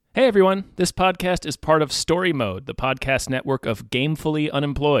Hey everyone, this podcast is part of Story Mode, the podcast network of Gamefully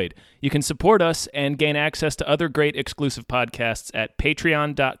Unemployed. You can support us and gain access to other great exclusive podcasts at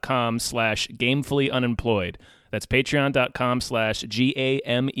patreon.com/gamefullyunemployed. That's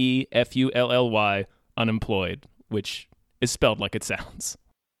patreon.com/GAMEFULLY unemployed, which is spelled like it sounds.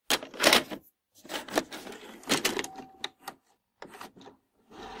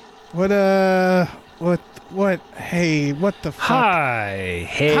 What? Hey, what the fuck? Hi.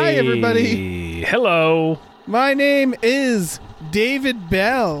 Hey. Hi, everybody. Hello. My name is David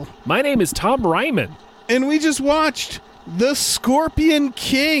Bell, My name is Tom Ryman. and we just watched The Scorpion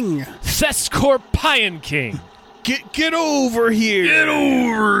King. The Scorpion King. Get over here. Get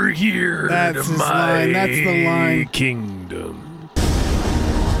over here. That's to his my line. That's the line. Kingdom.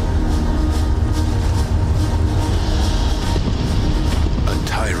 A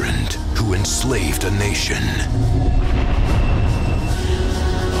tyrant who enslaved a nation.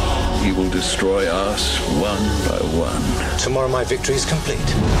 He will destroy us one by one. Tomorrow my victory is complete.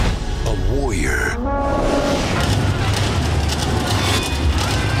 A warrior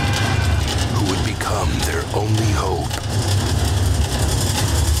who would become their only hope.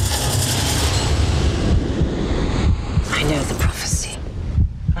 I know the prophecy.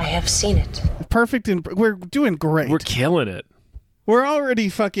 I have seen it. Perfect, and we're doing great. We're killing it. We're already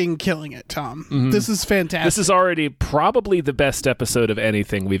fucking killing it, Tom. Mm-hmm. This is fantastic. This is already probably the best episode of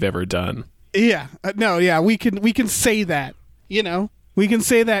anything we've ever done. Yeah. We can say that. You know, we can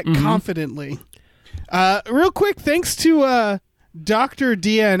say that confidently. Real quick, thanks to Dr.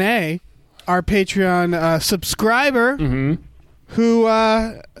 DNA, our Patreon subscriber, who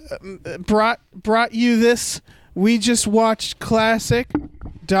brought you this. We just watched classic.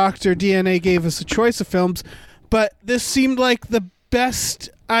 Dr. DNA gave us a choice of films, but this seemed like the best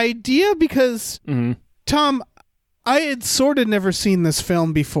idea because, Tom, I had sort of never seen this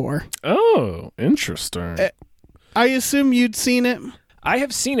film before. Oh, interesting. I assume you'd seen it. I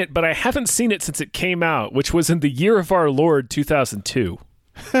have seen it, but I haven't seen it since it came out, which was in the year of our Lord 2002.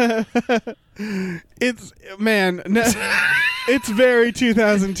 It's very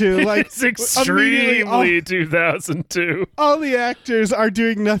 2002. Like It's extremely 2002. all the actors are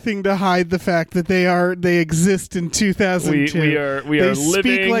doing nothing to hide the fact that they exist in 2002. We are They speak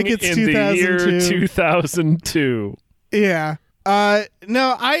living like it's in the year 2002. 2002. Yeah.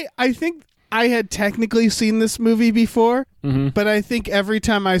 No, I think I had technically seen this movie before, but I think every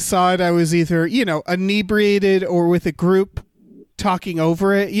time I saw it, I was either, inebriated or with a group talking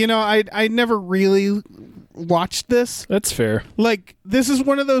over it. I never really watched this. That's fair. Like, this is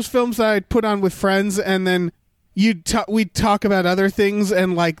one of those films that I'd put on with friends, and then we'd talk about other things,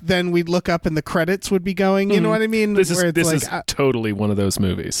 and then we'd look up and the credits would be going. You know what I mean? This Where it's is totally one of those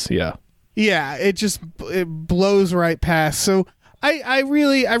movies. Yeah. yeah, it blows right past. So I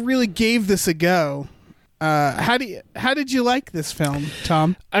really gave this a go. How did you like this film,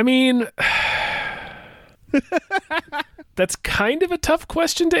 Tom? I mean, that's kind of a tough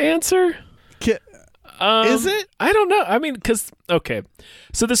question to answer. Is it? I don't know. I mean, okay.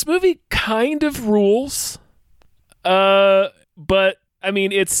 So this movie kind of rules. But I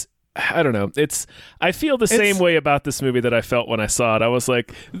mean, I don't know. I feel the same way about this movie that I felt when I saw it. I was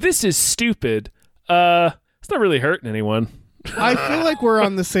like, this is stupid. It's not really hurting anyone. I feel like we're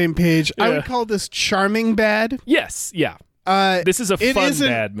on the same page. I would call this charming bad. Yes. Yeah. This is a fun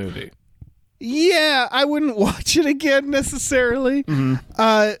bad movie. Yeah, I wouldn't watch it again necessarily.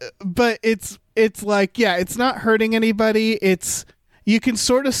 But it's like, yeah, it's not hurting anybody. You can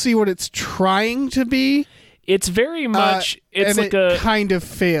sort of see what it's trying to be. It's very much it's and like it kind of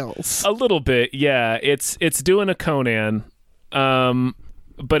fails. A little bit, yeah. It's doing a Conan,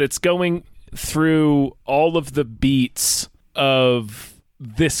 but it's going through all of the beats of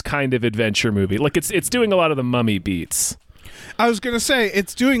this kind of adventure movie. Like it's doing a lot of the Mummy beats. I was going to say,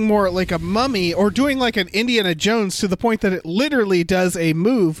 it's doing more like a Mummy or doing like an Indiana Jones to the point that it literally does a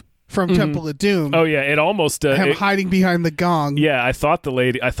move from Temple of Doom. Oh, yeah, it almost... him hiding behind the gong. Yeah, I thought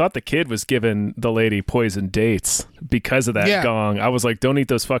the kid was giving the lady poison dates because of that gong. I was like, don't eat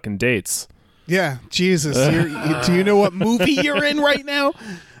those fucking dates. Yeah, Jesus. Do you know what movie you're in right now?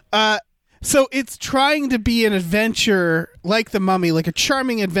 So it's trying to be an adventure like The Mummy, like a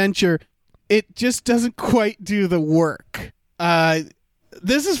charming adventure. It just doesn't quite do the work.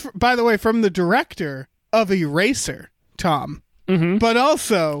 This is, by the way, from the director of Eraser, Tom. But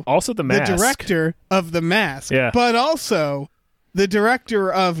also The Mask. The director of The Mask. Yeah. But also the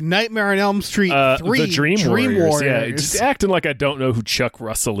director of Nightmare on Elm Street 3, The Dream Warriors. Yeah, Warriors. just acting like I don't know who Chuck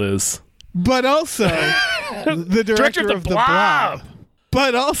Russell is. But also the director of The Blob.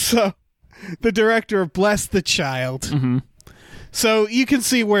 But also the director of Bless the Child. So you can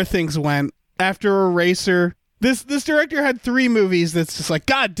see where things went after Eraser. This director had 3 movies that's just like,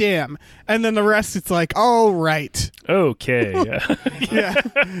 God damn. And then the rest, it's like, all right. Okay. Yeah. Yeah.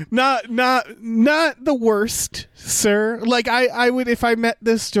 Not the worst, sir. Like, I would, if I met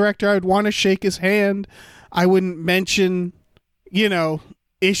this director, I would want to shake his hand. I wouldn't mention,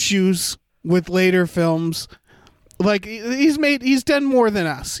 issues with later films. Like, he's done more than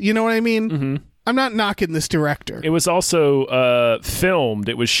us. You know what I mean? Mm-hmm. I'm not knocking this director. It was also filmed.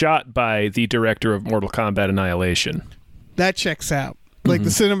 It was shot by the director of Mortal Kombat Annihilation. That checks out. Like the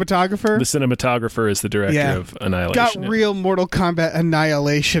cinematographer? The cinematographer is the director of Annihilation. Got real Mortal Kombat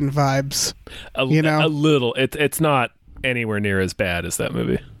Annihilation vibes. A little. It's not anywhere near as bad as that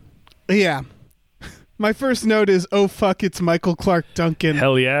movie. Yeah. My first note is, oh fuck, it's Michael Clark Duncan.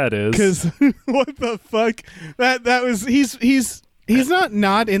 Hell yeah, it is. Because what the fuck? That was he's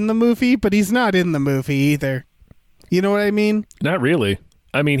not in the movie, but he's not in the movie either. You know what I mean? Not really.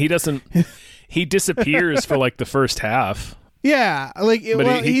 I mean, he doesn't. He disappears for like the first half. Yeah, like,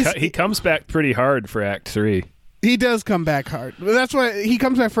 but he comes back pretty hard for Act 3. He does come back hard. That's why he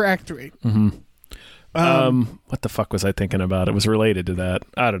comes back for Act 3. Mm-hmm. What the fuck was I thinking about? It was related to that.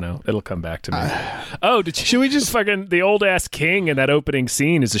 I don't know. It'll come back to me. Should we just fucking the old ass king in that opening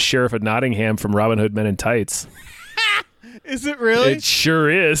scene is the Sheriff of Nottingham from Robin Hood Men in Tights. Is it really? It sure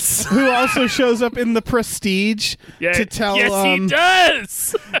is. Who also shows up in The Prestige to tell. Yes, he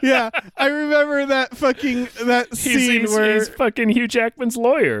does. Yeah, I remember that scene where he's fucking Hugh Jackman's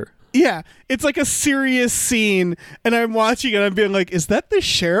lawyer. Yeah, it's like a serious scene, and I'm watching it. I'm being like, "Is that the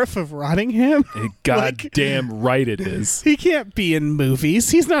Sheriff of Rottingham?" Goddamn right it is. He can't be in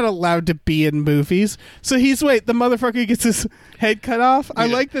movies. He's not allowed to be in movies. So the motherfucker gets his head cut off. Yeah. I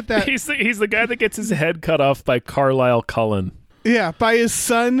like that. He's the guy that gets his head cut off by Carlisle Cullen. Yeah, by his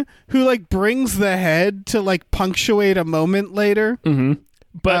son, who like brings the head to like punctuate a moment later. Mm-hmm.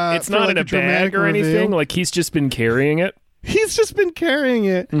 But it's not in a bag or anything. Reveal. Like he's just been carrying it. He's just been carrying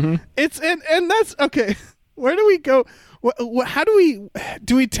it. Mm-hmm. It's and that's okay. Where do we go? How do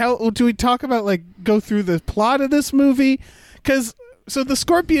we talk about like go through the plot of this movie? Because the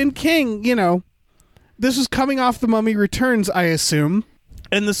Scorpion King, this was coming off The Mummy Returns, I assume,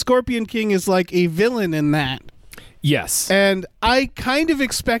 and the Scorpion King is like a villain in that. Yes, and I kind of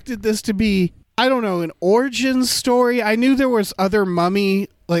expected this to be, I don't know, an origin story. I knew there was other Mummy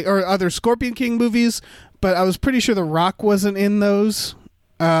or other Scorpion King movies, but I was pretty sure The Rock wasn't in those.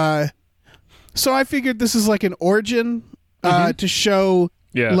 So I figured this is like an origin to show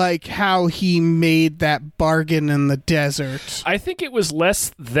like how he made that bargain in the desert. I think it was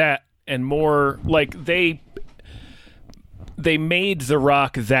less that and more like they made The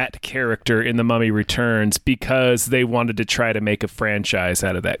Rock that character in The Mummy Returns because they wanted to try to make a franchise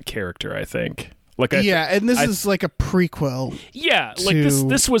out of that character, I think. And this is like a prequel. Yeah, like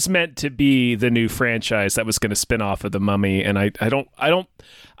this was meant to be the new franchise that was going to spin off of The Mummy, and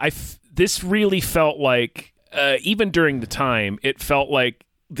this really felt like, even during the time, it felt like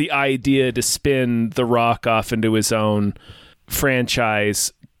the idea to spin The Rock off into his own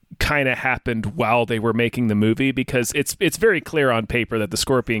franchise kind of happened while they were making the movie, because it's very clear on paper that the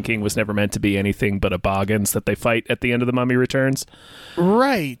Scorpion King was never meant to be anything but a Boggins that they fight at the end of The Mummy Returns.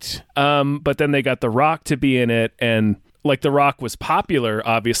 Right. But then they got The Rock to be in it, and like The Rock was popular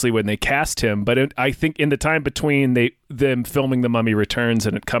obviously when they cast him, but I think in the time between them filming The Mummy Returns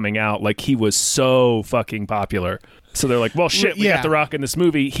and it coming out, like he was so fucking popular. So they're like, well, shit, we got The Rock in this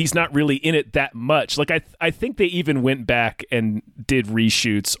movie. He's not really in it that much. Like, I think they even went back and did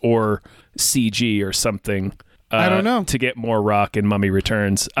reshoots or CG or something. I don't know. To get more Rock in Mummy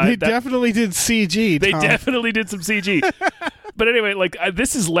Returns. They definitely did CG, They Tom. definitely did some CG. But anyway, like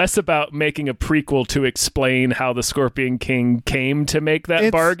this is less about making a prequel to explain how the Scorpion King came to make that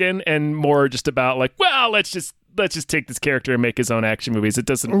bargain, and more just about like, well, let's just take this character and make his own action movies. It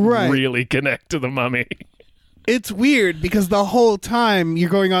doesn't really connect to The Mummy. It's weird because the whole time you're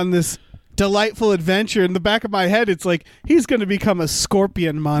going on this delightful adventure. In the back of my head, it's like he's going to become a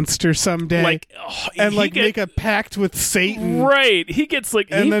scorpion monster someday, make a pact with Satan. Right? He gets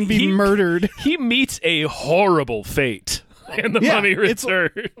then be murdered. He meets a horrible fate in The Mummy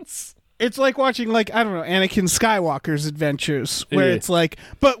Returns. It's like watching, like, I don't know, Anakin Skywalker's adventures, where it's like,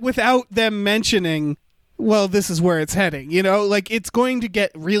 but without them mentioning, well, this is where it's heading, like it's going to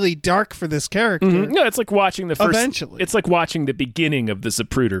get really dark for this character. Mm-hmm. No, it's like watching the first. Eventually, it's like watching the beginning of the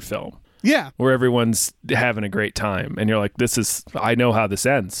Zapruder film. Yeah, where everyone's having a great time, and you're like, I know how this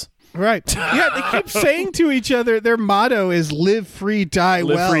ends. Right. Yeah, they keep saying to each other, their motto is live free, die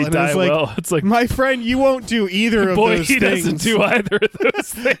Live well. free, And die it's like, well. It's like, my friend, you won't do either of boy, those he things. doesn't do either of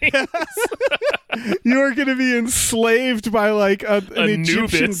those things. You are going to be enslaved by like an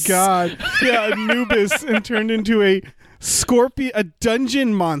Egyptian Anubis. god. Yeah, Anubis, and turned into a scorpion, a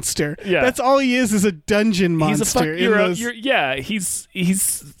dungeon monster. Yeah. That's all he is a dungeon monster.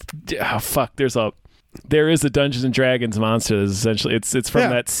 Oh fuck! There is a Dungeons and Dragons monster. That's essentially, it's from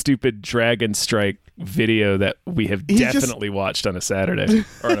that stupid Dragon Strike video that we have definitely watched on a Saturday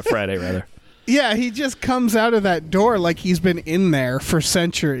or on a Friday rather. Yeah, he just comes out of that door like he's been in there for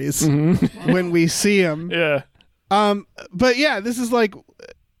centuries when we see him. Yeah. But yeah, this is like,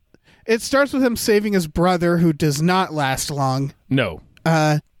 it starts with him saving his brother, who does not last long. No.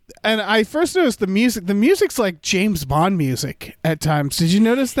 And I first noticed the music. The music's like James Bond music at times. Did you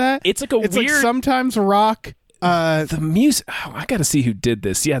notice that? It's like like sometimes rock. The music. Oh, I got to see who did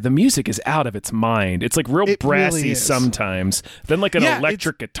this. Yeah, the music is out of its mind. It's like real brassy really is. sometimes. Then like an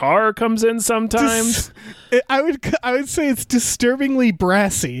electric guitar comes in sometimes. I would say it's disturbingly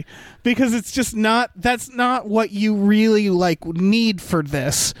brassy because it's just not. That's not what you really like need for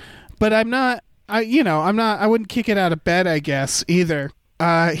this. But I'm not. I wouldn't kick it out of bed, I guess, either.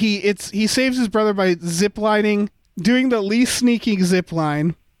 He saves his brother by ziplining, doing the least sneaking zip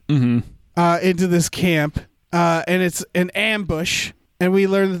line into this camp, and it's an ambush. And we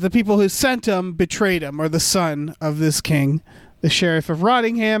learn that the people who sent him betrayed him, or the son of this king, the sheriff of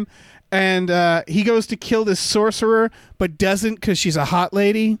Rottingham. And he goes to kill this sorcerer, but doesn't because she's a hot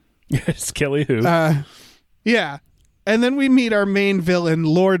lady. Yes, Kelly who? Yeah. And then we meet our main villain,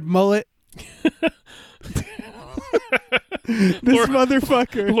 Lord Mullet. This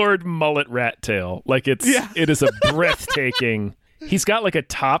motherfucker. Lord Mullet Rat Tail. Like it is a breathtaking. He's got like a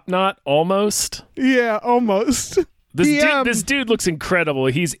top knot almost. Yeah, almost. This dude looks incredible.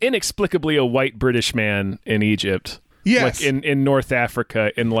 He's inexplicably a white British man in Egypt. Yes. Like in North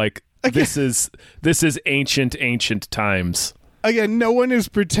Africa, in like this is ancient times. Again, no one is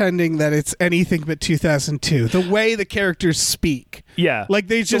pretending that it's anything but 2002. The way the characters speak. Yeah. Like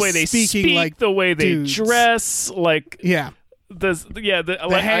they just the way they speaking speak, like the way they dudes. dress, like Yeah. the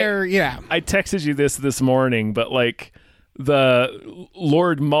hair, I texted you this morning, but like the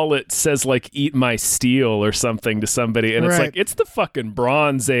Lord Mullet says like "eat my steel" or something to somebody, and it's Right. like it's the fucking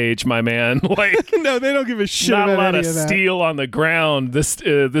Bronze Age, my man. Like No, they don't give a shit not about a lot any of that. steel on the ground this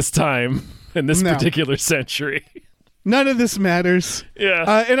time in this No. particular century. None of this matters.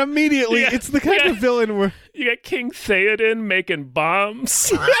 Yeah. And immediately, Yeah. it's the kind of villain where You got King Theoden making bombs.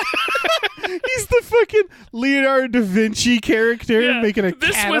 he's the fucking Leonardo da Vinci character making a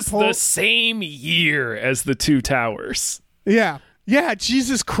this catapult. was the same year as the Two Towers. Yeah,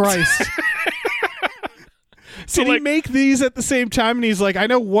 Jesus Christ. So Did he like, make these at the same time? And he's like, I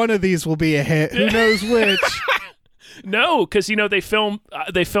know one of these will be a hit. Who knows which? no, because they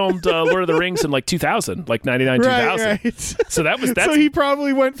filmed Lord of the Rings in like 2000, like 99, 2000. Right. So that's So he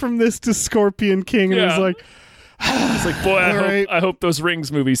probably went from this to Scorpion King and Yeah. was like, it's like, boy, right. I hope those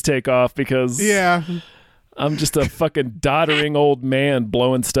Rings movies take off because yeah. I'm just a fucking doddering old man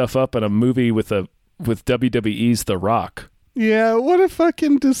blowing stuff up in a movie with WWE's The Rock. Yeah, what a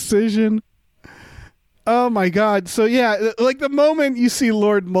fucking decision. Oh my god. So yeah, like the moment you see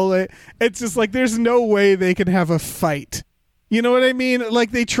Lord Mullet, it's just like there's no way they can have a fight. You know what I mean?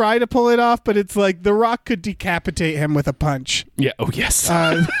 Like they try to pull it off, but it's like The Rock could decapitate him with a punch. Yeah. Oh yes.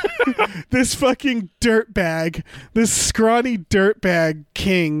 This fucking dirtbag, this scrawny dirtbag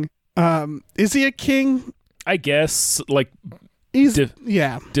king. Is he a king? I guess like He's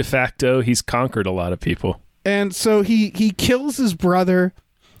de facto, he's conquered a lot of people. And so he kills his brother.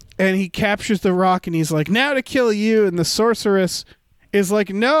 And he captures the Rock, and he's like, now to kill you. And the sorceress is like,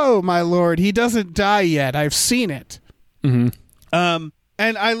 no, my lord, he doesn't die yet. I've seen it. Mm-hmm.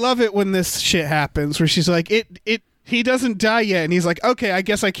 And I love it when this shit happens, where she's like, he doesn't die yet. And he's like, okay, I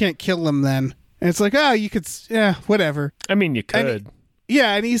guess I can't kill him then. And it's like, oh, you could, yeah, whatever. I mean, you could.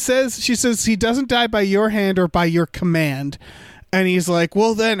 And she says, he doesn't die by your hand or by your command. And he's like,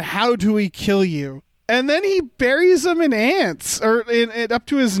 well, then how do we kill you? And then he buries him in ants, or up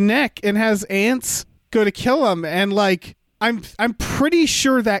to his neck, and has ants go to kill him. And like, I'm pretty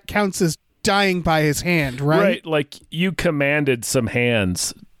sure that counts as dying by his hand, right? Right, like you commanded some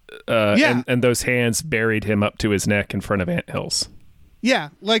hands, and those hands buried him up to his neck in front of anthills. Yeah,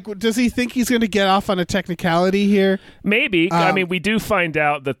 like, does he think he's going to get off on a technicality here? Maybe. I mean, we do find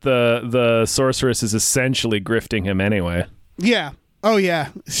out that the sorceress is essentially grifting him anyway. Yeah. Oh, yeah,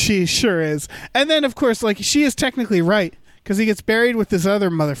 she sure is. And then, of course, like, she is technically right, because he gets buried with this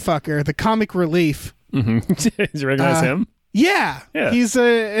other motherfucker, the comic relief. Mm-hmm. Did you recognize him? Yeah. Yeah. He's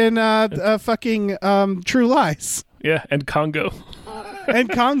in fucking True Lies Yeah, and Congo. and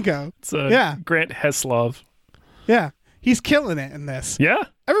Congo. It's Yeah. Grant Heslov. Yeah. He's killing it in this. Yeah.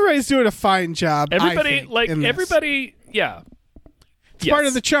 Everybody's doing a fine job. Everybody, I think, in this. everybody, yeah. It's part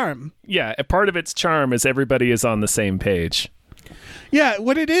of the charm. Yeah, a part of its charm is everybody is on the same page. Yeah,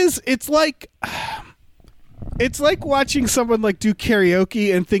 what it is, it's like watching someone like do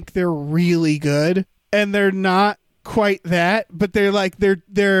karaoke and think they're really good, and they're not quite that, but they're like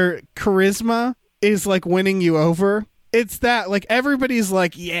their charisma is like winning you over. It's that, like, everybody's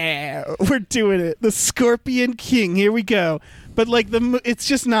like, yeah, we're doing it. The Scorpion King, here we go. But like it's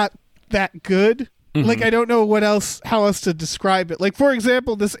just not that good. Mm-hmm. Like, I don't know how else to describe it. Like, for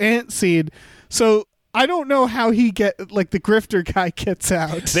example, this ant scene. So I don't know how the grifter guy gets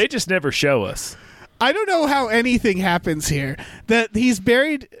out. They just never show us. I don't know how anything happens here. That he's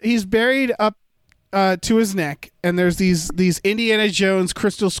buried up to his neck, and there's these Indiana Jones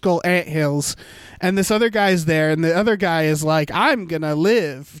Crystal Skull anthills, and this other guy's there, and the other guy is like, I'm gonna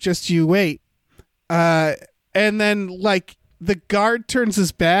live, just you wait. And then like the guard turns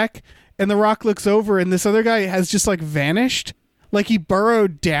his back, and The Rock looks over, and this other guy has just like vanished, like he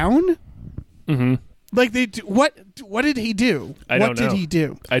burrowed down. Mm-hmm. Like what did he do? What did he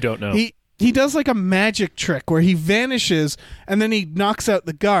do? I don't know. He does like a magic trick where he vanishes, and then he knocks out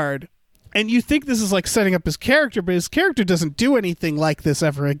the guard. And you think this is like setting up his character, but his character doesn't do anything like this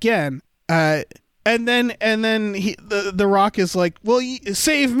ever again. And then the Rock is like, well,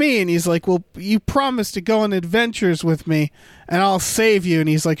 save me. And he's like, well, you promised to go on adventures with me and I'll save you. And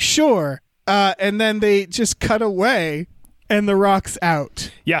he's like, sure. And then they just cut away and the Rock's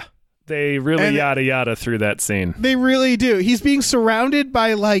out. Yeah. They really yada yada through that scene. They really do. He's being surrounded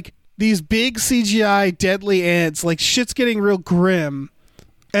by like these big CGI deadly ants. Like, shit's getting real grim.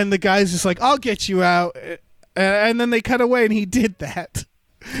 And the guy's just like, I'll get you out. And then they cut away and he did that.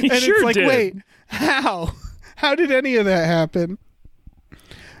 He and sure it's like, did. Wait, how? How did any of that happen?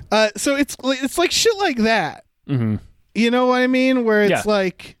 So it's like shit like that. Mm-hmm. You know what I mean? Where it's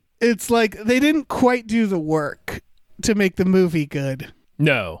like they didn't quite do the work to make the movie good.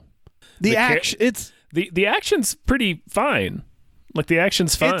 No. The action, the action's pretty fine. Like, the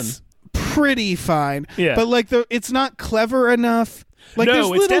action's fun. It's pretty fine. Yeah. But like it's not clever enough. Like,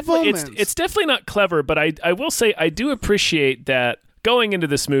 no, it's definitely not clever, but I will say I do appreciate that going into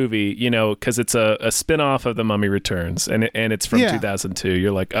this movie, you know, because it's a spin-off of The Mummy Returns, and it's from 2002.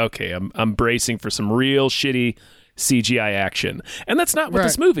 You're like, okay, I'm bracing for some real shitty CGI action, and that's not what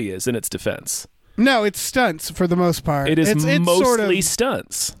this movie is in its defense. No, it's stunts for the most part. It is it's mostly sort of,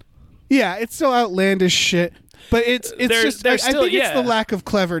 stunts. Yeah, it's still outlandish shit. But I think it's the lack of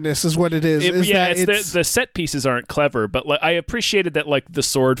cleverness is what it is. The set pieces aren't clever, but like, I appreciated that like the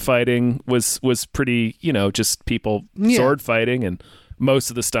sword fighting was pretty, you know, just people sword fighting, and most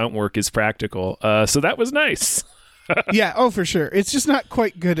of the stunt work is practical. So that was nice. Yeah, oh for sure. It's just not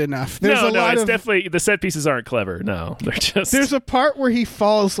quite good enough. Definitely the set pieces aren't clever. No, they're just. There's a part where he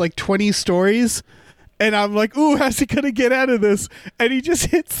falls like 20 stories. And I'm like, ooh, how's he going to get out of this? And he just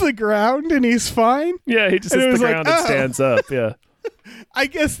hits the ground and he's fine. Yeah, he just hits the ground and stands up. Yeah. I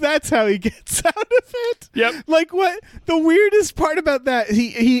guess that's how he gets out of it. Yep. Like, what the weirdest part about that,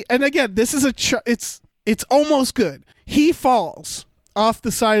 he and again, this is it's almost good. He falls off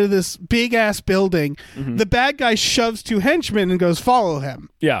the side of this big ass building. Mm-hmm. The bad guy shoves two henchmen and goes, follow him.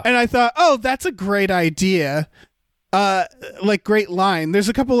 Yeah. And I thought, oh, that's a great idea. Like, great line. There's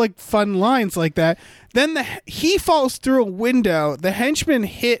a couple like fun lines like that. Then he falls through a window. The henchmen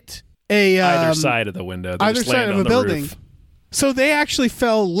hit either side of the window. They either side of a building. Roof. So they actually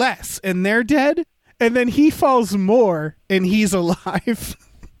fell less, and they're dead. And then he falls more, and he's alive.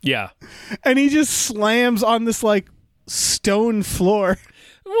 Yeah. And he just slams on this like stone floor.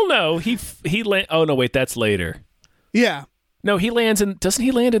 Well, no, oh no, wait, that's later. Yeah. No, doesn't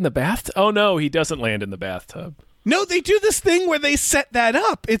he land in the bathtub? Oh no, he doesn't land in the bathtub. No, they do this thing where they set that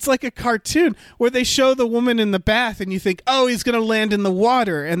up. It's like a cartoon where they show the woman in the bath and you think, oh, he's going to land in the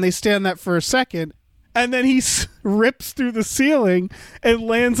water. And they stay on that for a second. And then he rips through the ceiling and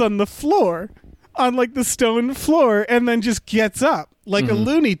lands on the floor, on like the stone floor, and then just gets up like a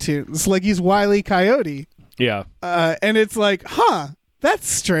Looney Tunes, like he's Wile E. Coyote. Yeah. And it's like, that's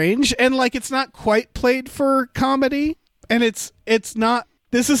strange. And like, it's not quite played for comedy. And it's not.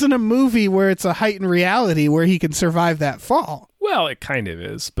 This isn't a movie where it's a heightened reality where he can survive that fall. Well, it kind of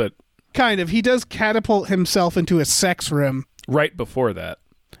is, but... Kind of. He does catapult himself into a sex room. Right before that.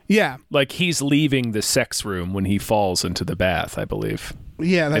 Yeah. Like, he's leaving the sex room when he falls into the bath, I believe.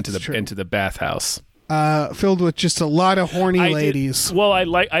 Yeah, that's true. Into the bathhouse. filled with just a lot of horny ladies.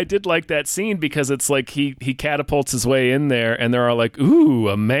 I did like that scene because it's like he catapults his way in there, and they're all like, "Ooh,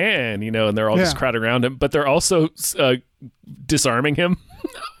 a man," and they're all just crowding around him, but they're also disarming him.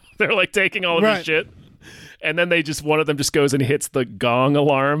 They're like taking all of his shit. And then one of them just goes and hits the gong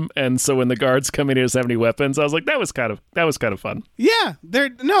alarm, and so when the guards come in, he doesn't have any weapons. I was like, that was kind of fun. Yeah, they're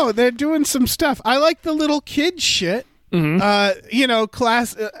doing some stuff. I like the little kid shit. Mm-hmm.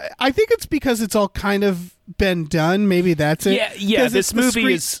 Class. I think it's because it's all kind of been done. Maybe that's it. Yeah. This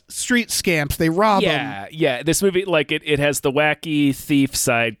movie is street scamps. They rob them. Yeah. This movie, like it has the wacky thief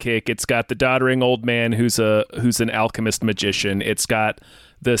sidekick. It's got the doddering old man who's an alchemist magician. It's got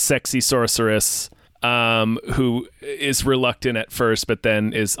the sexy sorceress. Who is reluctant at first, but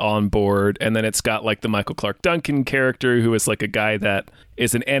then is on board. And then it's got like the Michael Clark Duncan character, who is like a guy that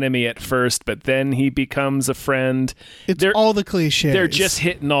is an enemy at first, but then he becomes a friend. It's all the cliches. They're just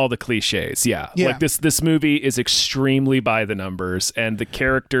hitting all the cliches. Yeah. Like this movie is extremely by the numbers, and the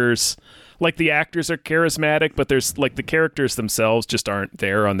characters, like the actors are charismatic, but there's like the characters themselves just aren't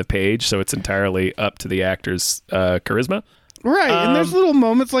there on the page. So it's entirely up to the actors' charisma. Right, and there's little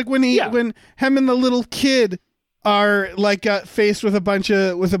moments like when him and the little kid are like faced with a bunch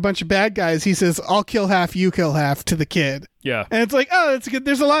of bad guys. He says, "I'll kill half, you kill half," to the kid. Yeah, and it's like, oh, that's good.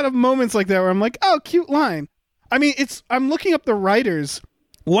 There's a lot of moments like that where I'm like, oh, cute line. I mean, I'm looking up the writers.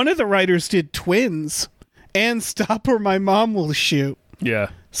 One of the writers did Twins and Stop or My Mom Will Shoot. Yeah.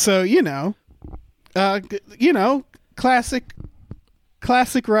 So classic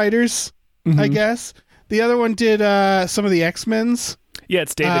writers, I guess. The other one did some of the X-Men's. Yeah,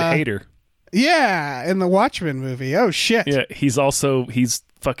 it's David Hayter. Yeah, in the Watchmen movie. Oh shit. Yeah, he's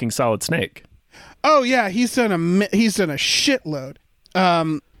fucking Solid Snake. Oh yeah, he's done a shitload.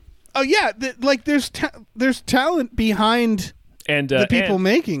 Oh yeah, there's talent behind and the people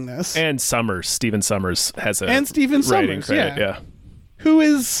making this. And Stephen Summers has a writing credit. Yeah, who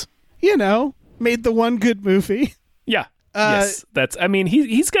is made the one good movie. Yeah. Yes, that's. I mean,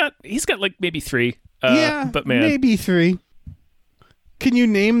 he's got like maybe 3. But man, maybe 3. Can you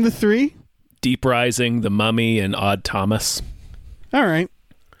name the 3? Deep Rising, The Mummy, and Odd Thomas. All right,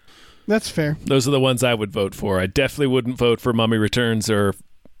 that's fair. Those are the ones I would vote for. I definitely wouldn't vote for Mummy Returns or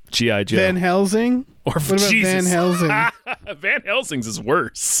G.I. Joe. Van Helsing? Or what about Jesus. Van Helsing? Van Helsing's is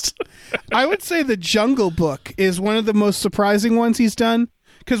worst. I would say The Jungle Book is one of the most surprising ones he's done.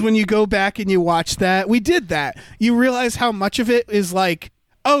 Because when you go back and you watch that, we did that. You realize how much of it is like,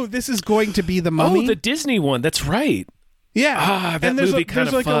 oh, this is going to be the Mummy. Oh, the Disney one. That's right. Yeah. That movie kind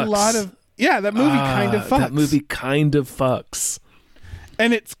of fucks. A lot of that movie kind of fucks. That movie kind of fucks.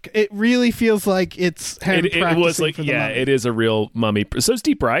 And it really feels like it's him practicing it was like, for the Mummy. It is a real Mummy. So is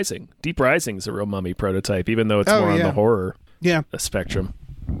Deep Rising. Deep Rising is a real Mummy prototype, even though it's more on the horror spectrum.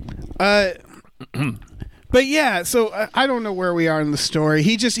 But yeah, so I don't know where we are in the story.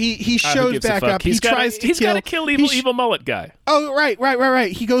 He shows back up. He's got to kill evil mullet guy. Oh,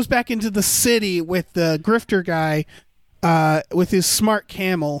 right. He goes back into the city with the grifter guy, with his smart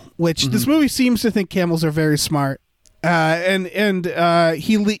camel, which this movie seems to think camels are very smart. And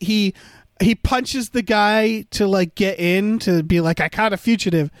he punches the guy to like get in, to be like, I caught a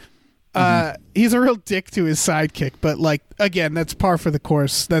fugitive. He's a real dick to his sidekick, but like, again, that's par for the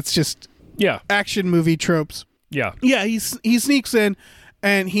course. That's just action movie tropes. Yeah, he sneaks in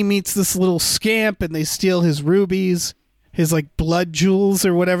and he meets this little scamp, and they steal his rubies, his like blood jewels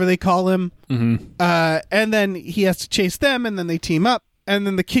or whatever they call him. And then he has to chase them, and then they team up, and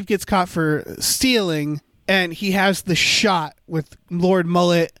then the kid gets caught for stealing, and he has the shot with Lord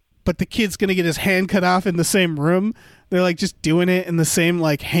Mullet, but the kid's gonna get his hand cut off in the same room. They're like just doing it in the same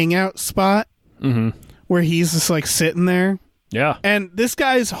like hangout spot where he's just like sitting there. Yeah. And this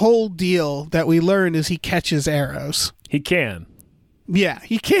guy's whole deal that we learn is he catches arrows. He can. Yeah,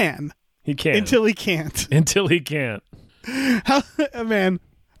 he can. He can. Until he can't. Until he can't. Man,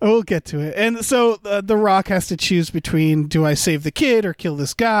 we'll get to it. And so The Rock has to choose between, do I save the kid or kill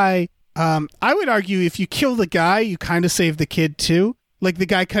this guy? I would argue if you kill the guy, you kind of save the kid too. Like the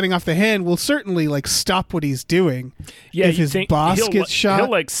guy cutting off the hand will certainly like stop what he's doing. Yeah, if his boss gets shot,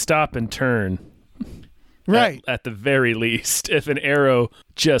 he'll like stop and turn. Right. At the very least, if an arrow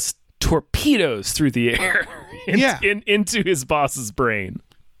just torpedoes through the air into his boss's brain.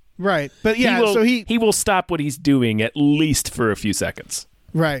 Right. But yeah, he will stop what he's doing at least for a few seconds.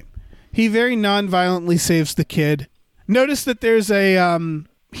 Right. He very non-violently saves the kid. Notice that there's a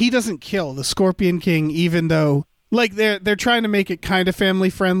he doesn't kill the Scorpion King, even though like they're trying to make it kind of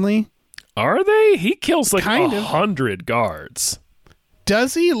family friendly. Are they? He kills like 100 guards.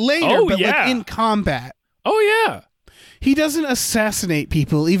 Does he? Later, but like in combat. Oh, yeah. he doesn't assassinate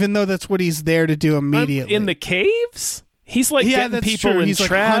people, even though that's what he's there to do immediately. In the caves? He's like Yeah, getting that's people true. in He's, like,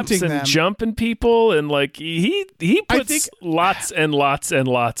 traps hunting and them. jumping people, and like he I puts think- lots and lots and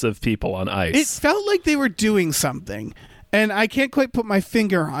lots of people on It ice. felt like they were doing something, and I can't quite put my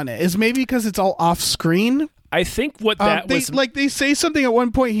finger on it. Is maybe because it's all off screen. I think what that they, was they say something at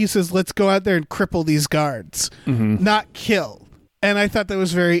one point. He says, "Let's go out there and cripple these guards, not kill." And I thought that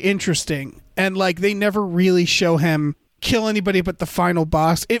was very interesting. And like they never really show him kill anybody but the final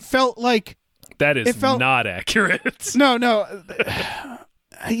boss. It felt like that is it felt- not accurate. no.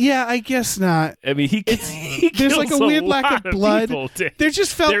 Yeah, I guess not. I mean, he There's like a kills weird lack lot of blood. people, dude. There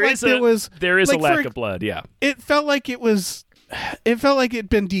just felt There like is there was a like, lack of blood. Yeah. It felt like it was. It felt like it'd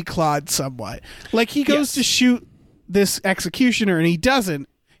been declawed somewhat. Like he goes Yes. to shoot this executioner and he doesn't.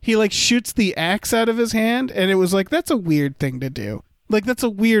 He like shoots the axe out of his hand, and it was like that's a weird thing to do. Like that's a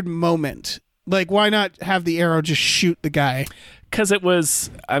weird moment. Like why not have the arrow just shoot the guy? Because it was,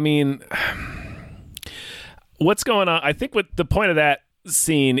 I mean, what's going on? I think what the point of that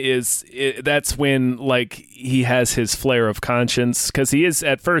scene is, that's when like he has his flare of conscience, because he is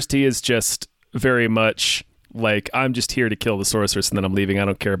just very much like, I'm just here to kill the sorceress and then I'm leaving. I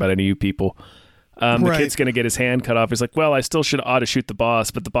don't care about any of you people. The Right. kid's going to get his hand cut off. He's like, well, I still ought to shoot the boss,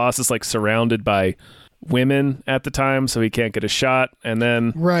 but the boss is like surrounded by women at the time, so he can't get a shot. And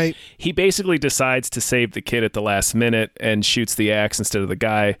then Right. he basically decides to save the kid at the last minute and shoots the axe instead of the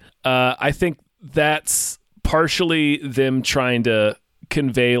guy. I think that's partially them trying to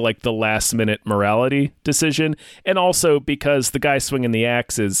convey like the last minute morality decision, and also because the guy swinging the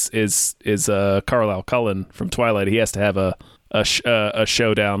axe is Carlisle Cullen from Twilight. He has to have a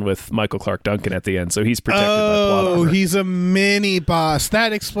showdown with Michael Clark Duncan at the end, so he's protected by plot Oh, armor. he's a mini boss.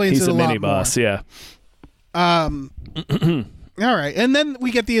 That explains He's it a a lot mini boss, more. yeah. All right, and then we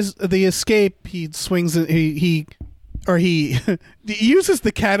get the escape. He swings. He uses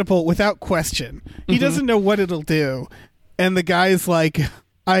the catapult without question. He doesn't know what it'll do, and the guy's like,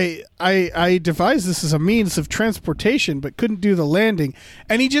 I devised this as a means of transportation, but couldn't do the landing.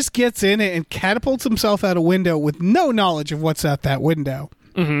 And he just gets in it and catapults himself out a window with no knowledge of what's out that window.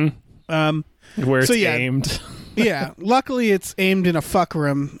 Where it's So, yeah. aimed. Yeah, luckily it's aimed in a fuck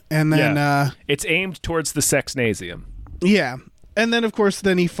room, and then It's aimed towards the sexnasium. yeah, and then of course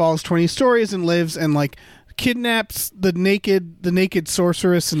then he falls 20 stories and lives and like kidnaps the naked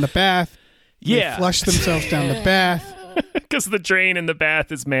sorceress in the bath. They Yeah. flush themselves down the bath. Because the drain in the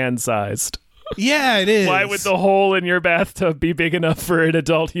bath is man-sized. Yeah, it is. Why would the hole in your bathtub be big enough for an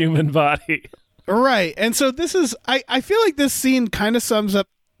adult human body? Right. And so this is I feel like this scene kind of sums up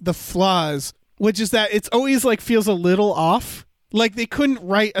the flaws, which is that it's always like feels a little off. Like they couldn't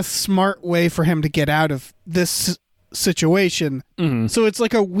write a smart way for him to get out of this situation. So it's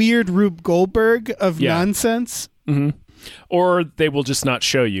like a weird Rube Goldberg of Yeah. nonsense. Or they will just not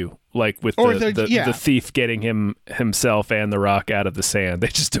show you, like with Or the yeah. thief getting himself and the rock out of the sand. They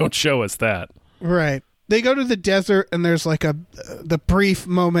just don't show us that. Right. They go to the desert and there's like the brief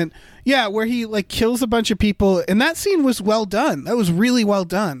moment, where he like kills a bunch of people, and that scene was well done. That was really well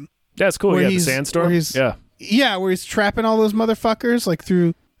done. That's cool. Where Yeah, the he's- sandstorm. where he's- Yeah. Yeah, where he's trapping all those motherfuckers like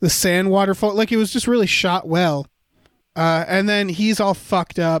through the sand waterfall. Like it was just really shot well. And then he's all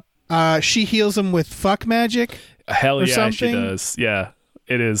fucked up. She heals him with fuck magic. Hell or yeah, something. she does. Yeah,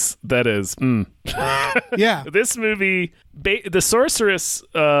 it is. That is. Yeah. This movie, the sorceress,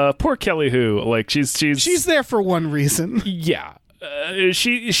 poor Kelly Hu, like She's there for one reason. yeah,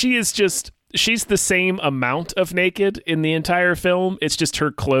 she is just. She's the same amount of naked in the entire film. It's just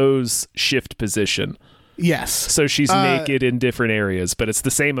her clothes shift position. Yes. So she's naked in different areas, but it's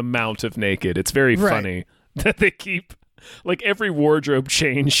the same amount of naked. It's very Right. funny that they keep, like, every wardrobe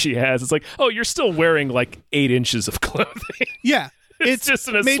change she has. It's like, oh, you're still wearing like 8 inches of clothing. Yeah. It's just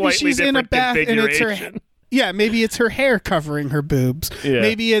in a maybe slightly she's in a different bath and it's her configuration. Yeah, maybe it's her hair covering her boobs. Yeah.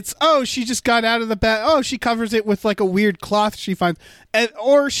 Maybe it's she just got out of the bath. Oh, she covers it with like a weird cloth she finds.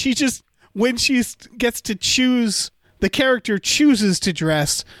 Or she just when she gets to choose, the character chooses to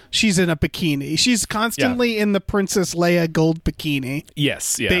dress, she's in a bikini. She's constantly in the Princess Leia gold bikini.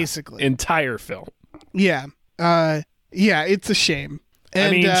 Yes, yeah. Basically. Entire film. Yeah. Yeah, it's a shame.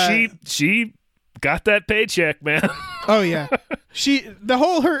 And, I mean, she got that paycheck, man. Oh yeah. Her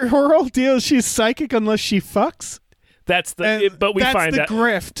whole deal is she's psychic unless she fucks. That's And but we that's find the that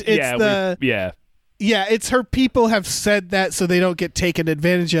grift. It's yeah, it's her people have said that so they don't get taken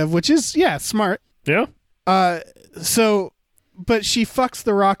advantage of, which is smart. yeah. So but she fucks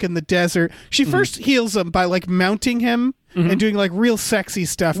the rock in the desert. She first heals him by like mounting him and doing like real sexy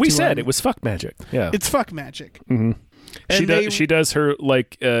stuff. We to said him. it was fuck magic. Yeah, It's fuck magic. she does her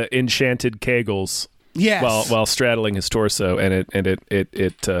like enchanted kegels Yes. while straddling his torso, and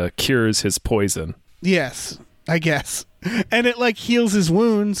it cures his poison. Yes, I guess. And it like heals his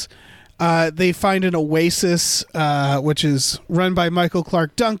wounds. They find an oasis, which is run by Michael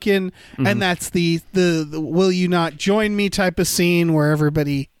Clarke Duncan, and that's the "Will you not join me" type of scene where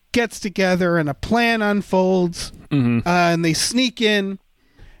everybody gets together and a plan unfolds, and they sneak in.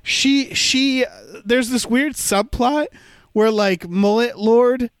 There's this weird subplot where like Mullet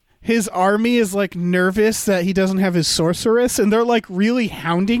Lord, his army is like nervous that he doesn't have his sorceress, and they're like really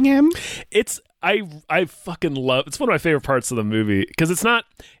hounding him. I fucking love. It's one of my favorite parts of the movie because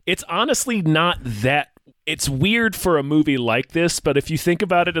it's honestly not that. It's weird for a movie like this, but if you think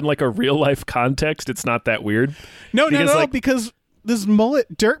about it in like a real life context, it's not that weird. No, because this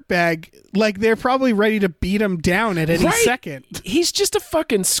Mullet dirtbag, like they're probably ready to beat him down at any second. He's just a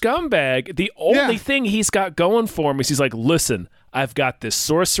fucking scumbag. The only thing he's got going for him is he's like, listen, I've got this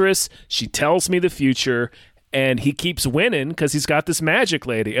sorceress. She tells me the future. And he keeps winning because he's got this magic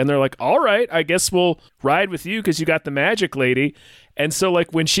lady. And they're like, all right, I guess we'll ride with you because you got the magic lady. And so,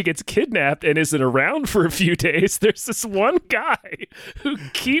 like, when she gets kidnapped and isn't around for a few days, there's this one guy who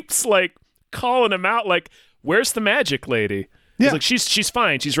keeps, like, calling him out, like, where's the magic lady? He's like, she's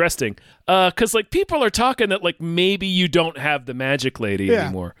fine. She's resting. Because, like, people are talking that, like, maybe you don't have the magic lady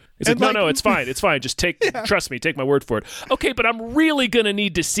anymore. He's like, no, it's fine. It's fine. Just trust me. Take my word for it. Okay, but I'm really going to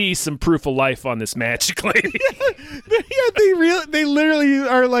need to see some proof of life on this magic lady. They literally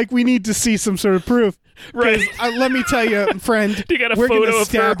are like, we need to see some sort of proof. Right. Let me tell you, friend. You got a we're photo gonna of her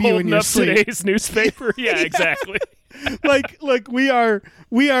stab you in holding your up sleep. today's newspaper? Yeah, exactly. like we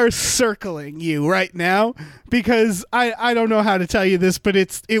are circling you right now because I don't know how to tell you this, but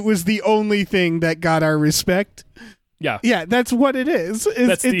it was the only thing that got our respect. Yeah, that's what it is.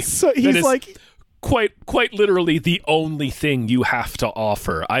 He's like quite literally the only thing you have to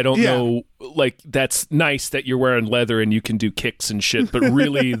offer. I don't know, like, that's nice that you're wearing leather and you can do kicks and shit, but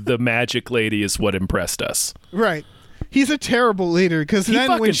really the magic lady is what impressed us. Right. He's a terrible leader because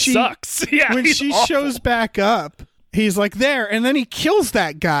then when she sucks. Yeah, when she awful. shows back up, he's like there, and then he kills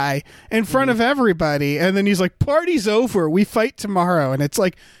that guy in front of everybody, and then he's like, party's over, we fight tomorrow. And it's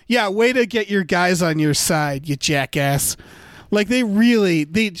like, yeah, way to get your guys on your side, you jackass. Like, the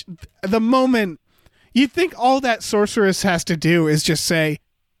moment you'd think all that sorceress has to do is just say,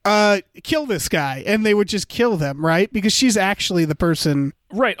 kill this guy, and they would just kill them, right? Because she's actually the person.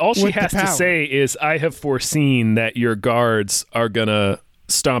 Right, all she has to say is, I have foreseen that your guards are gonna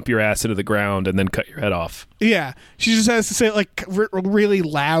stomp your ass into the ground and then cut your head off. Yeah, she just has to say it like really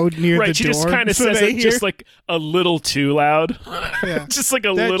loud near the door. Right, she just kind of says it just like a little too loud. Yeah. Just like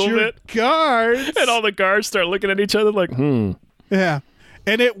a That's little your bit. Guards. And all the guards start looking at each other like, Yeah,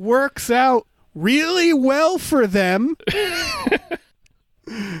 and it works out really well for them.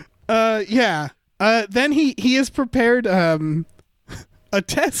 Then he has prepared a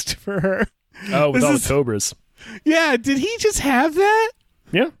test for her. Oh, with all the cobras. Yeah, did he just have that?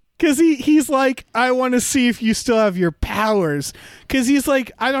 Yeah. Because he's like, I want to see if you still have your powers. Because he's like,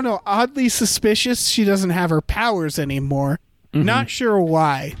 I don't know, oddly suspicious she doesn't have her powers anymore. Not sure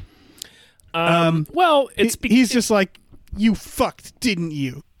why. Well, he's just like, you fucked, didn't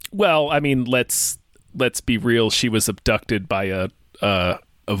you? Well, I mean, let's be real. She was abducted by a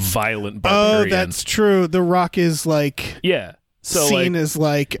violent barbarian. Oh, that's true. The Rock is like, seen as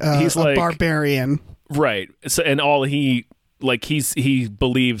like he's a barbarian. Right. So, and all he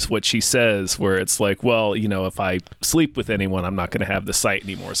believes what she says, where it's like, well, you know, if I sleep with anyone, I'm not going to have the sight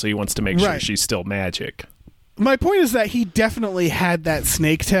anymore. So he wants to make sure she's still magic. My point is that he definitely had that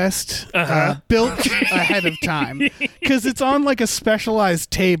snake test built ahead of time because it's on like a specialized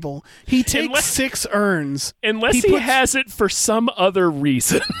table. He takes 6 urns. Unless he has it for some other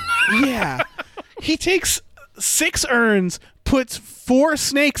reason. Yeah. He takes 6 urns, puts 4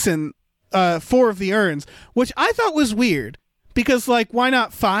 snakes in 4 of the urns, which I thought was weird because, like, why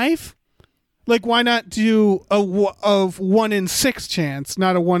not 5? Like, why not do a 1 in 6 chance,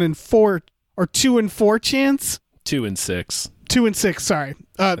 not a 1 in 4 or 2 in 4 chance? 2 in 6. 2 and 6. Sorry,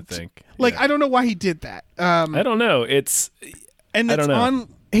 I think. Like, I don't know why he did that. I don't know.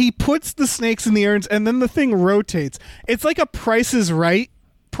 He puts the snakes in the urns, and then the thing rotates. It's like a Price is Right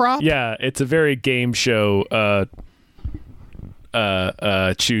prop. Yeah, it's a very game show.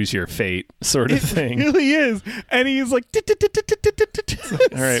 Choose your fate sort of thing. It really is. And he's like, spins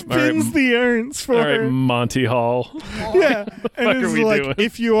the urns for her. All right, Monty Hall. Yeah. And it's like, doing?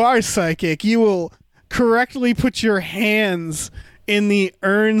 If you are psychic, you will correctly put your hands in the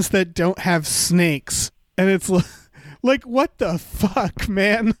urns that don't have snakes. And it's like, what the fuck,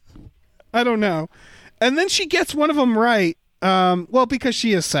 man? I don't know. And then she gets one of them right. Well, because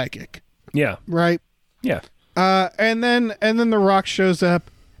she is psychic. Yeah. Right? Yeah. And then The Rock shows up,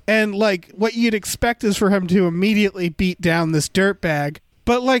 and like what you'd expect is for him to immediately beat down this dirtbag,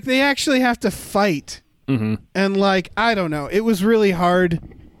 but like they actually have to fight. Mm-hmm. And like I don't know, it was really hard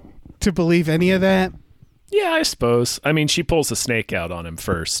to believe any of that. Yeah, I suppose. I mean, she pulls a snake out on him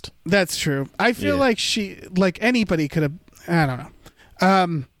first. That's true. I feel like anybody could have. I don't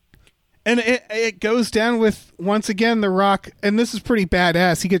know. And it goes down with, once again, The Rock, and this is pretty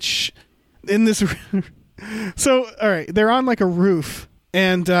badass. He gets in this. So, all right, they're on like a roof,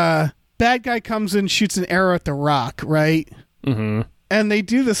 and bad guy comes in, shoots an arrow at The Rock, right? Mm-hmm. And they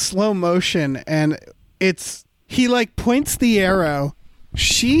do the slow motion, and he like points the arrow.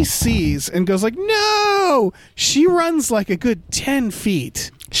 She sees and goes like, no! She runs like a good 10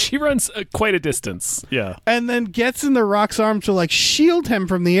 feet. She runs quite a distance. Yeah. And then gets in The Rock's arm to like shield him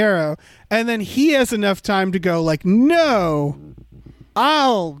from the arrow. And then he has enough time to go like, no,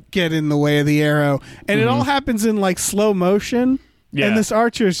 I'll get in the way of the arrow. And it all happens in like slow motion. Yeah. And this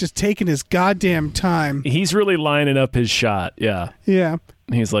archer is just taking his goddamn time. He's really lining up his shot. Yeah. Yeah.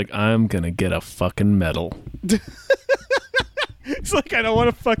 He's like, I'm going to get a fucking medal. It's like, I don't want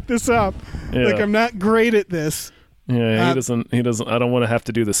to fuck this up. Yeah. Like, I'm not great at this. Yeah, he doesn't, I don't want to have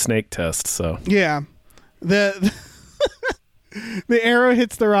to do the snake test, so. Yeah. The arrow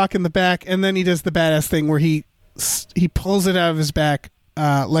hits The Rock in the back, and then he does the badass thing where he pulls it out of his back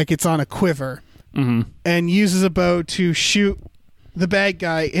like it's on a quiver, and uses a bow to shoot the bad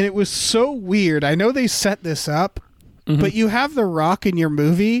guy. And it was so weird. I know they set this up, but you have The Rock in your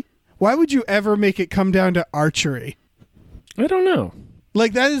movie. Why would you ever make it come down to archery? I don't know.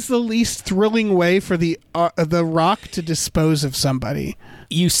 Like, that is the least thrilling way for the Rock to dispose of somebody.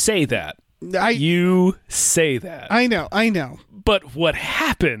 You say that. You say that. I know. But what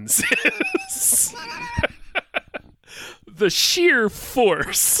happens is the sheer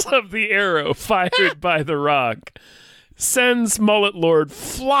force of the arrow fired by The Rock sends Mullet Lord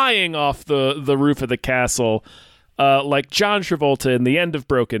flying off the roof of the castle like John Travolta in the end of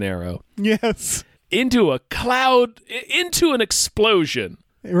Broken Arrow. Yes. Into a cloud, into an explosion.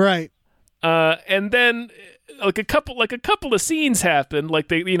 Right. And then like a couple of scenes happen, like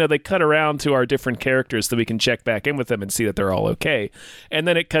they cut around to our different characters so we can check back in with them and see that they're all okay. And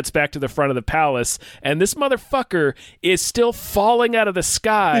then it cuts back to the front of the palace, and this motherfucker is still falling out of the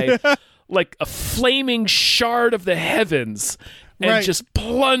sky like a flaming shard of the heavens. And just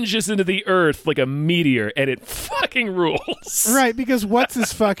plunges into the earth like a meteor, and it fucking rules. Right, because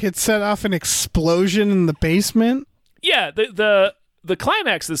what's-his-fuck had set off an explosion in the basement? Yeah, the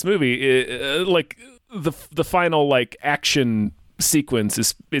climax of this movie, like the final like action sequence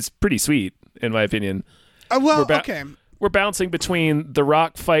is pretty sweet, in my opinion. Okay. We're bouncing between The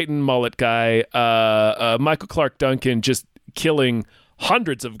Rock fighting Mullet Guy, Michael Clark Duncan just killing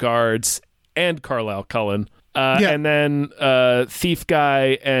hundreds of guards, and Carlisle Cullen. And then Thief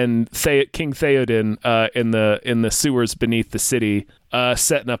Guy and King Theoden in the sewers beneath the city,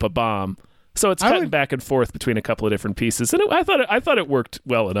 setting up a bomb. So it's cutting back and forth between a couple of different pieces, and I thought it worked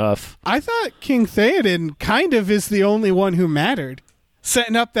well enough. I thought King Theoden kind of is the only one who mattered,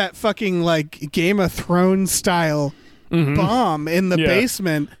 setting up that fucking like Game of Thrones style bomb in the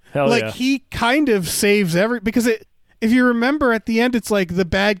basement. Hell like yeah. He kind of saves because it. If you remember, at the end, it's like the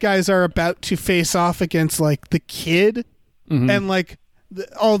bad guys are about to face off against like the kid, and like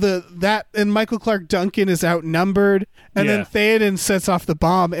and Michael Clark Duncan is outnumbered, and then Theoden sets off the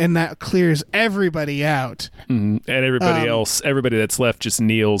bomb, and that clears everybody out. And everybody that's left just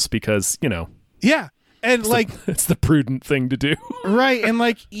kneels because yeah, and it's the prudent thing to do, right? And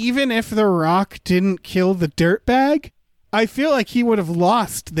like even if The Rock didn't kill the dirtbag, I feel like he would have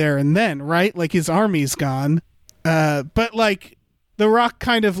lost there and then, right? Like his army's gone. But like The Rock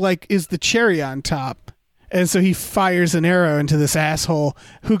kind of like is the cherry on top, and so he fires an arrow into this asshole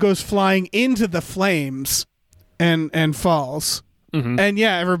who goes flying into the flames and falls. And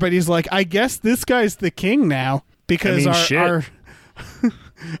yeah, everybody's like, I guess this guy's the king now because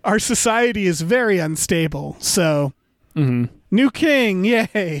our society is very unstable. So new king,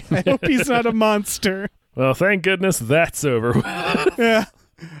 yay! I hope he's not a monster. Well, thank goodness that's over. Yeah,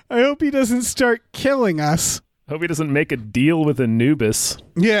 I hope he doesn't start killing us. Hope he doesn't make a deal with Anubis.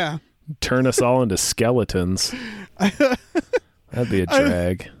 Yeah. Turn us all into skeletons. That'd be a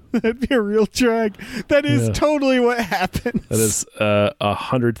drag. That'd be a real drag. That is totally what happens. That is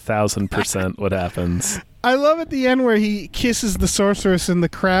 100,000% what happens. I love at the end where he kisses the sorceress in the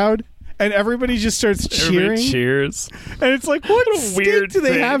crowd, and everybody just starts cheering. Everybody cheers. And it's like, what a weird do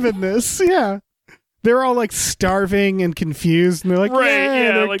they thing. have in this? Yeah. they're all like starving and confused, and they're like, Right,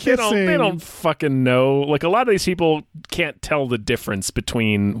 yeah, they're like kissing. they don't fucking know. Like a lot of these people can't tell the difference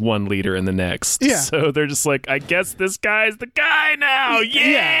between one leader and the next. Yeah. So they're just like, I guess this guy's the guy now.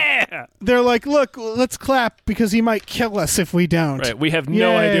 Yeah. They're like, look, let's clap because he might kill us if we don't. Right. We have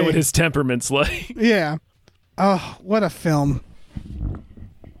no idea Yay. what his temperament's like. Yeah. Oh, what a film.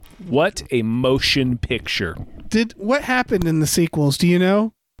 What a motion picture. What happened in the sequels? Do you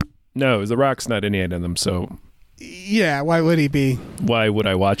know? No, The Rock's not in any of them, so Yeah, why would he be? why would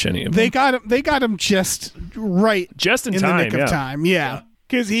I watch any of them? They got him just right Just in in time, the nick yeah. of time. Yeah.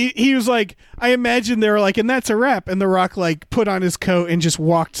 Because he was like, I imagine they were like, and that's a wrap. And The Rock like put on his coat and just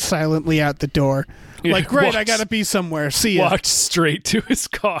walked silently out the door. Yeah, Like, great, I walked- gotta be somewhere. See ya. Walked straight to his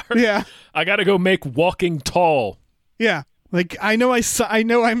car. Yeah. I gotta go make walking tall. Yeah. Like, I know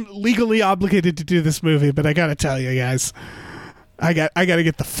I'm legally obligated to do this movie, but I gotta tell you guys, I gotta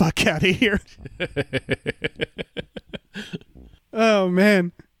get the fuck out of here. Oh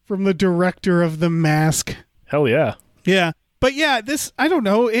man, from the director of The Mask. Hell yeah. Yeah, but yeah, this I don't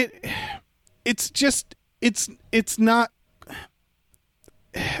know. It's not.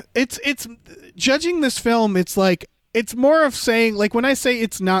 It's judging this film. It's like it's more of saying like when I say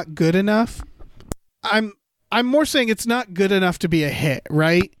it's not good enough, I'm more saying it's not good enough to be a hit,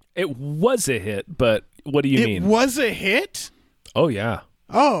 right? It was a hit, but what do you It mean? was a hit. Oh yeah.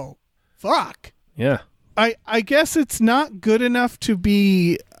 Oh, fuck. Yeah. I guess it's not good enough to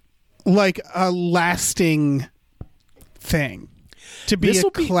be like a lasting thing, to be This'll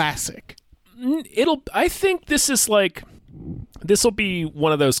a classic. I think this will be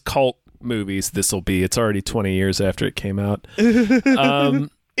one of those cult movies. It's already 20 years after it came out.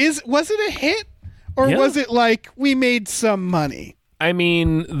 Was it a hit, or Yeah. was it like we made some money? I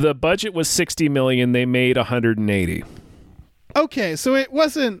mean, the budget was 60 million. They made 180. Okay, so it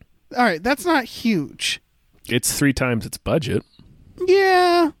wasn't. All right, that's not huge. It's 3 times its budget.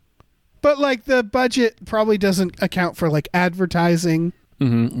 Yeah, but like the budget probably doesn't account for like advertising,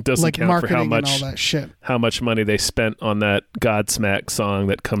 It doesn't like count for marketing how and much all that shit. how much money they spent on that Godsmack song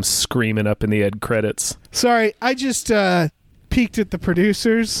that comes screaming up in the end credits. Sorry, I just peeked at the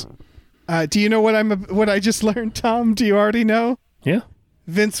producers. Do you know what I just learned, Tom? Do you already know? Yeah.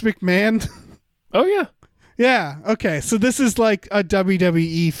 Vince McMahon. Oh yeah. Yeah. Okay. So this is like a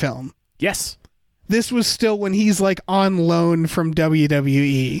WWE film. Yes. This was still when he's like on loan from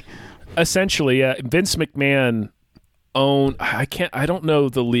WWE. Essentially, yeah. Vince McMahon owned. I don't know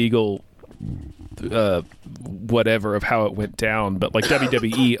the legal whatever of how it went down, but like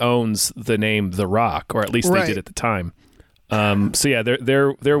WWE owns the name The Rock, or at least they Right. did at the time. So yeah,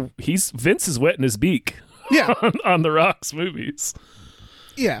 Vince is wetting his beak. Yeah. on The Rock's movies.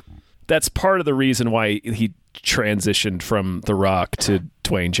 Yeah. That's part of the reason why he transitioned from The Rock to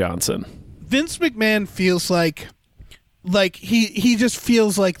Dwayne Johnson. Vince McMahon feels like he just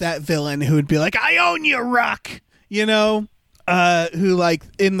feels like that villain who would be like, I own you, Rock, you know, who like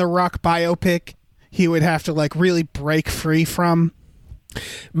in the Rock biopic, he would have to like really break free from.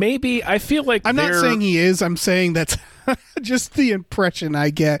 Maybe I feel like I'm not saying he is. I'm saying that's just the impression I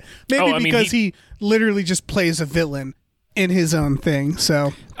get. Maybe I mean, because he literally just plays a villain in his own thing.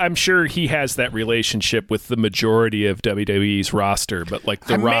 So I'm sure he has that relationship with the majority of WWE's roster, but like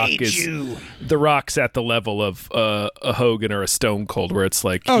The Rock's at the level of a Hogan or a Stone Cold, where it's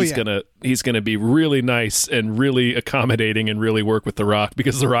like he's gonna be really nice and really accommodating and really work with The Rock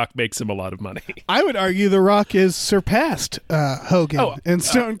because The Rock makes him a lot of money. I would argue The Rock is surpassed Hogan and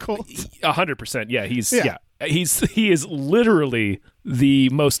Stone Cold. 100%. Yeah, Yeah. he is literally the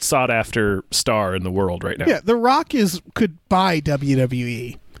most sought after star in the world right now. Yeah, The Rock could buy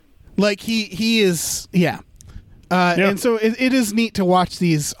WWE. Like he is, yeah. And so it is neat to watch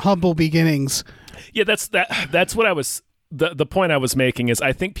these humble beginnings. Yeah, that's what I was the point I was making is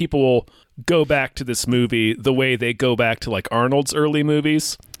I think people will go back to this movie the way they go back to like Arnold's early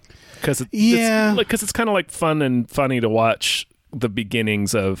movies because it's kind of like fun and funny to watch the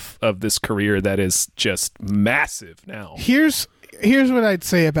beginnings of this career that is just massive now. Here's what I'd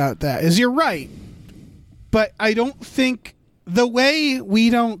say about that is you're right, but I don't think the way we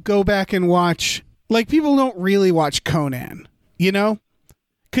don't go back and watch, like people don't really watch Conan, you know,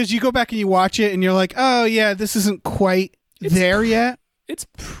 because you go back and you watch it and you're like, oh yeah, this isn't quite there yet. It's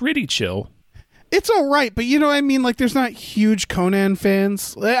pretty chill. It's all right, but you know what I mean? Like there's not huge Conan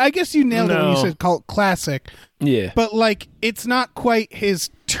fans. I guess you nailed it when you said cult classic. Yeah. But like it's not quite his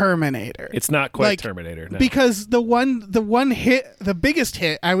Terminator. It's not quite like, Terminator. No. Because the biggest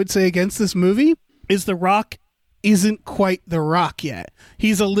hit I would say against this movie is The Rock isn't quite The Rock yet.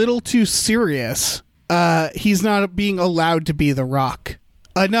 He's a little too serious. He's not being allowed to be The Rock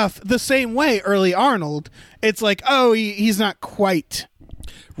enough. The same way early Arnold, it's like, oh, he's not quite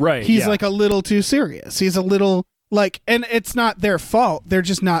right. He's like a little too serious. He's a little like, and it's not their fault. They're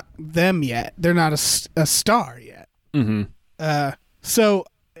just not them yet. They're not a star yet. So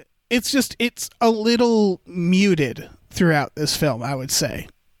it's a little muted throughout this film, I would say.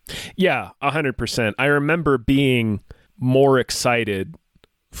 Yeah, 100%. I remember being more excited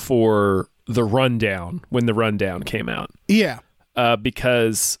for The Rundown when The Rundown came out. Yeah.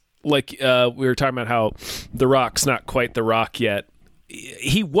 Because we were talking about how The Rock's not quite The Rock yet.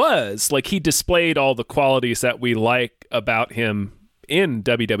 He was, like, he displayed all the qualities that we like about him in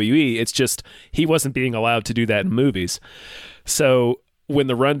WWE. It's just he wasn't being allowed to do that in movies. So when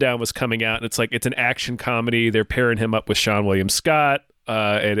The Rundown was coming out, and it's like, it's an action comedy, they're pairing him up with Sean William Scott,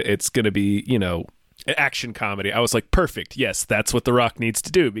 and it's going to be, an action comedy. I was like, perfect. Yes, that's what The Rock needs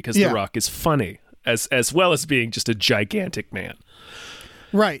to do, because The Rock is funny as well as being just a gigantic man.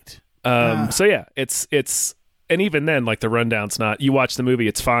 Right. So yeah, it's and even then, like, The Rundown's not, you watch the movie,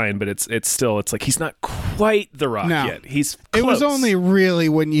 it's fine, but it's like he's not quite The Rock yet. He's close. It was only really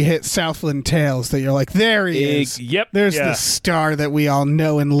when you hit Southland Tales that you're like, there he is. Yep. There's the star that we all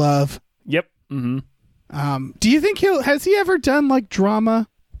know and love. Yep. Mm-hmm. Do you think has he ever done like drama?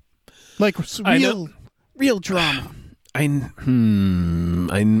 Like real drama? I know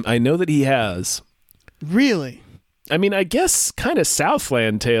that he has. Really? I mean, I guess kind of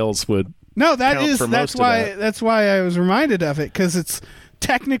Southland Tales would. No, that's why I was reminded of it, because it's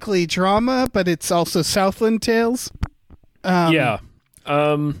technically drama, but it's also Southland Tales. I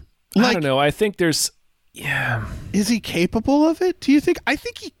don't know. I think there's. Yeah. Is he capable of it? Do you think? I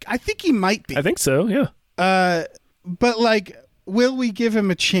think he might be. I think so. Yeah. But like, will we give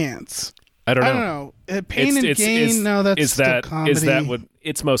him a chance? I don't know. Pain and Gain. No, that's still comedy. Is that what?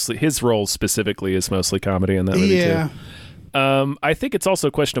 It's mostly his role specifically is mostly comedy in that movie too. I think it's also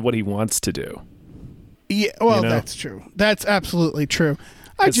a question of what he wants to do. Yeah, well, that's true. That's absolutely true.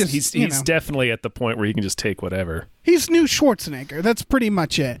 He's definitely at the point where he can just take whatever. He's new Schwarzenegger. That's pretty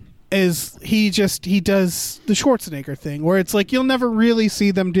much it. He does the Schwarzenegger thing, where it's like you'll never really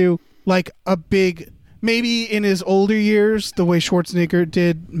see them do like a big, maybe in his older years, the way Schwarzenegger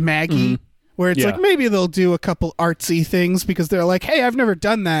did Maggie, where it's like maybe they'll do a couple artsy things because they're like, hey, I've never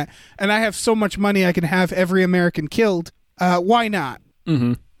done that, and I have so much money I can have every American killed. Why not?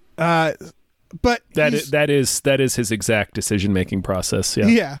 Mm-hmm. But that is his exact decision-making process. Yeah.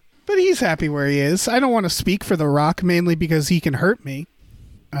 Yeah. But he's happy where he is. I don't want to speak for The Rock, mainly because he can hurt me.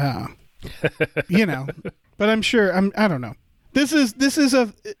 But I'm sure I don't know. This is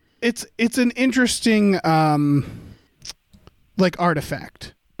it's an interesting like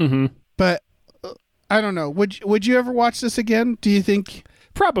artifact. Mm-hmm. But I don't know. Would you ever watch this again? Do you think?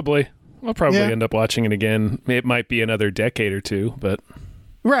 Probably. I'll probably end up watching it again. It might be another decade or two, but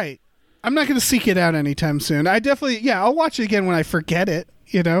right. I'm not going to seek it out anytime soon. I definitely, I'll watch it again when I forget it.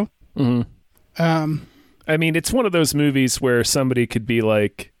 Mm-hmm. I mean, it's one of those movies where somebody could be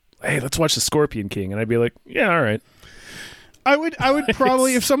like, "Hey, let's watch The Scorpion King," and I'd be like, "Yeah, all right." I would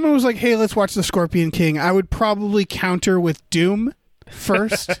probably, if someone was like, "Hey, let's watch The Scorpion King," I would probably counter with Doom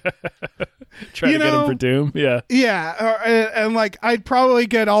first. Try to get him for Doom, yeah. And like I'd probably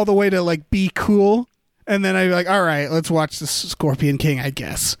get all the way to like Be Cool, and then I'd be like, all right, let's watch The Scorpion King, I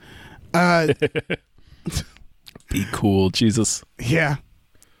guess. Be Cool, Jesus. Yeah,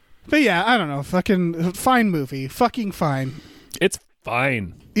 but I don't know. Fucking fine movie, fucking fine. It's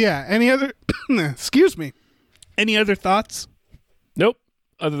fine. Yeah. Any other? Excuse me. Any other thoughts? Nope.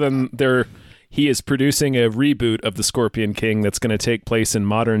 Other than he is producing a reboot of The Scorpion King that's going to take place in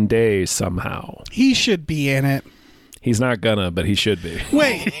modern day somehow. He should be in it. He's not gonna, but he should be.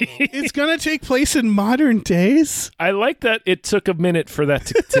 Wait, it's going to take place in modern days? I like that it took a minute for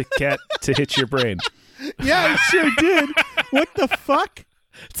that to hit your brain. Yeah, it sure did. What the fuck?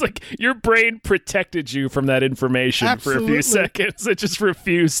 It's like your brain protected you from that information for a few seconds. It just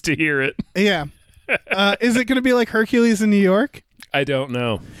refused to hear it. Yeah. Is it going to be like Hercules in New York? I don't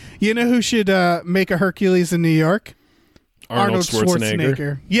know. You know who should make a Hercules in New York? Arnold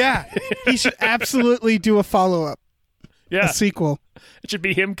Schwarzenegger. Yeah. He should absolutely do a follow-up. Yeah. A sequel. It should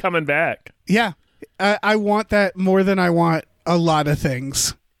be him coming back. Yeah. I want that more than I want a lot of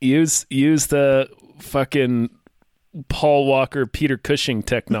things. Use the fucking Paul Walker, Peter Cushing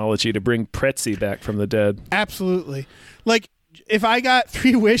technology to bring Pretzi back from the dead. Absolutely. Like, if I got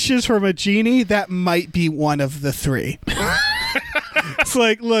 3 wishes from a genie, that might be one of the 3. It's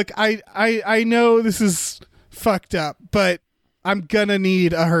like, look, I know this is fucked up, but I'm gonna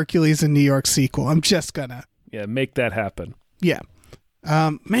need a Hercules in New York sequel. I'm just gonna. Yeah, make that happen. Yeah.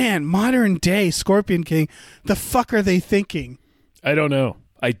 Man, modern day Scorpion King, the fuck are they thinking? I don't know.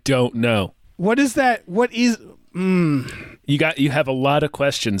 I don't know. What is that? What is... You have a lot of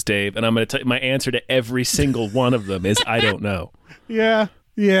questions, Dave, and I'm going to tell you my answer to every single one of them is I don't know. Yeah.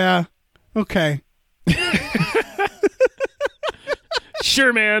 Okay.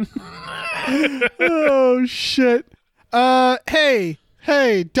 Sure, man. Oh, shit. Hey,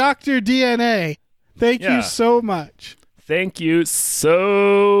 Dr. DNA. Thank you so much. Thank you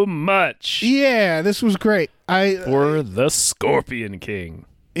so much. Yeah, this was great. For the Scorpion King.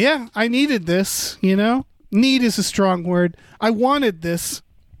 Yeah, I needed this, you know? Need is a strong word. I wanted this.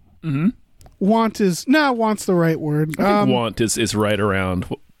 Mm-hmm. Want's the right word. I think want is right around.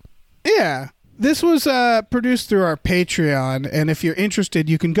 Yeah. This was produced through our Patreon, and if you're interested,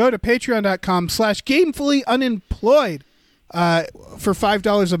 you can go to patreon.com/gamefullyunemployed. For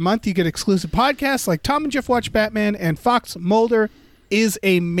 $5 a month, you get exclusive podcasts like Tom and Jeff Watch Batman and Fox Mulder is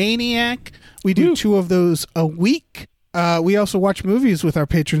a Maniac. We do 2 of those a week. We also watch movies with our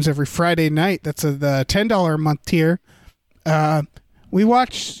patrons every Friday night. That's the $10 a month tier. We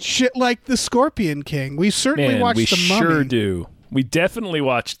watch shit like The Scorpion King. We certainly watched The Mummy. We sure do. We definitely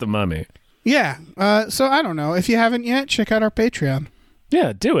watched The Mummy. Yeah. So I don't know. If you haven't yet, check out our Patreon.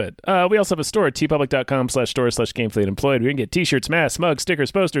 Yeah, do it. We also have a store at tpublic.com/store/gamefullyunemployed. We can get t-shirts, masks, mugs,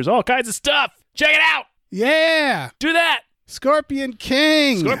 stickers, posters, all kinds of stuff. Check it out. Yeah. Do that. Scorpion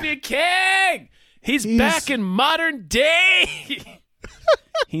King. Scorpion King. He's back in modern day.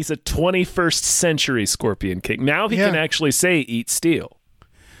 He's a 21st century Scorpion King. Now he can actually say eat steel.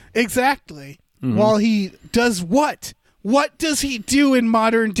 Exactly. Mm-hmm. While he does what? What does he do in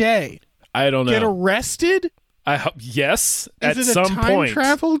modern day? I don't know. Get arrested? I hope yes. Is at it some a time point,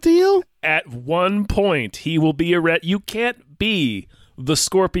 travel deal? At one point, he will be arrested. You can't be the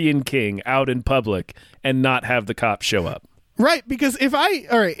Scorpion King out in public and not have the cops show up. Right, because if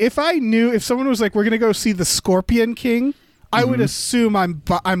someone was like, "We're gonna go see the Scorpion King," I would assume I'm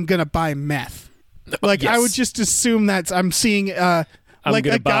gonna buy meth. Like I would just assume that I'm seeing like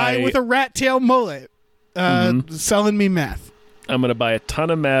a guy with a rat tail mullet selling me meth. I'm gonna buy a ton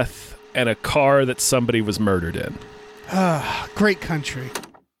of meth and a car that somebody was murdered in. Great country.